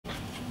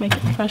Make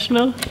it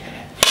professional.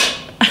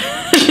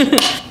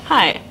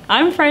 Hi,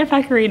 I'm Freyja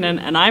Pakarinen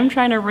and I'm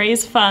trying to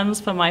raise funds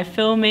for my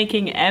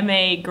filmmaking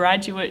MA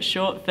graduate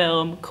short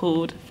film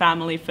called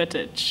Family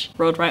Footage.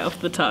 Rolled right off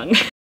the tongue.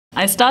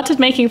 I started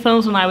making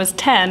films when I was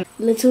 10.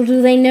 Little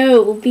do they know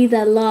it will be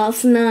their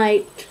last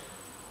night.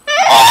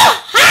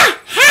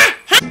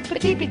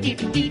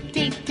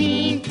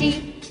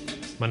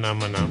 Mana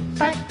mana.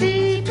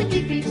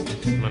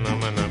 Mana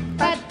mana.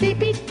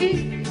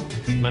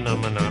 Mana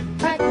mana.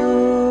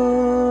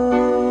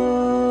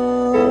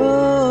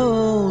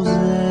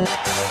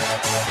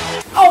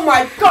 Oh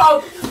my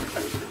god!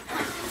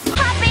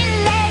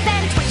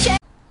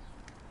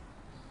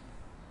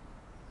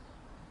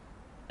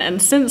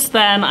 And since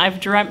then, I've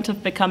dreamt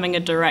of becoming a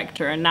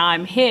director, and now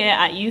I'm here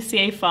at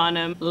UCA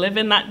Farnham,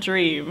 living that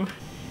dream.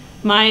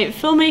 My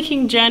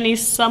filmmaking journey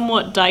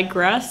somewhat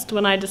digressed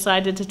when I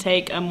decided to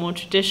take a more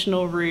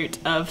traditional route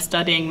of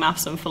studying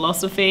maths and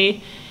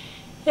philosophy.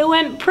 It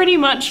went pretty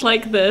much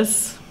like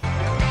this.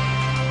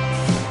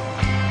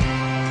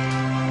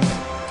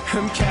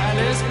 I'm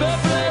careless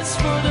but blessed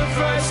for the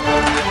first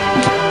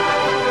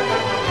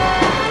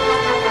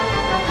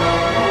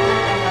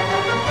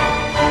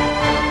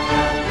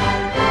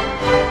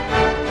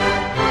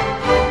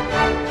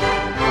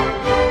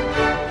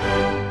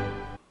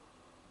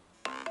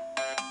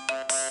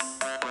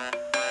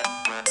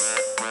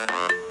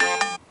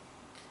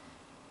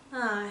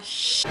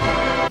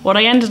What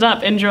I ended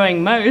up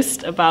enjoying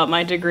most about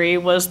my degree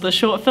was the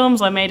short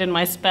films I made in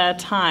my spare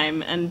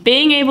time, and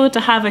being able to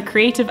have a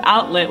creative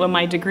outlet when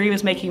my degree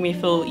was making me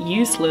feel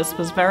useless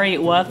was very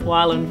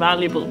worthwhile and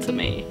valuable to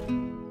me.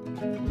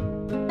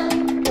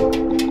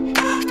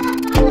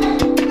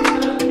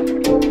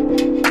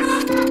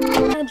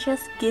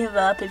 Just give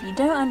up. If you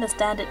don't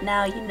understand it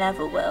now, you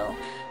never will.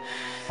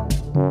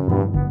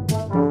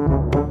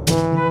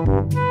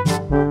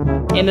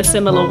 In a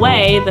similar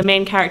way, the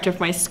main character of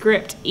my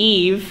script,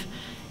 Eve,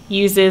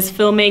 uses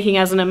filmmaking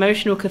as an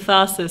emotional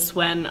catharsis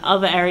when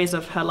other areas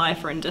of her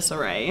life are in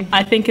disarray.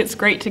 I think it's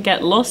great to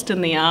get lost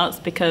in the arts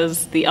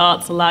because the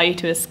arts allow you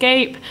to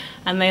escape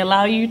and they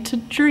allow you to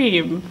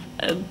dream.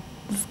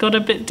 It's got a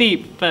bit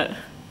deep, but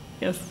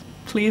yes,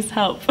 please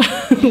help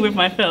with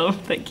my film.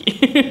 Thank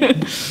you.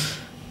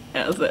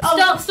 That was it.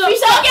 Stop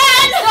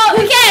again! Stop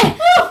again!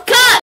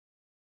 Cut!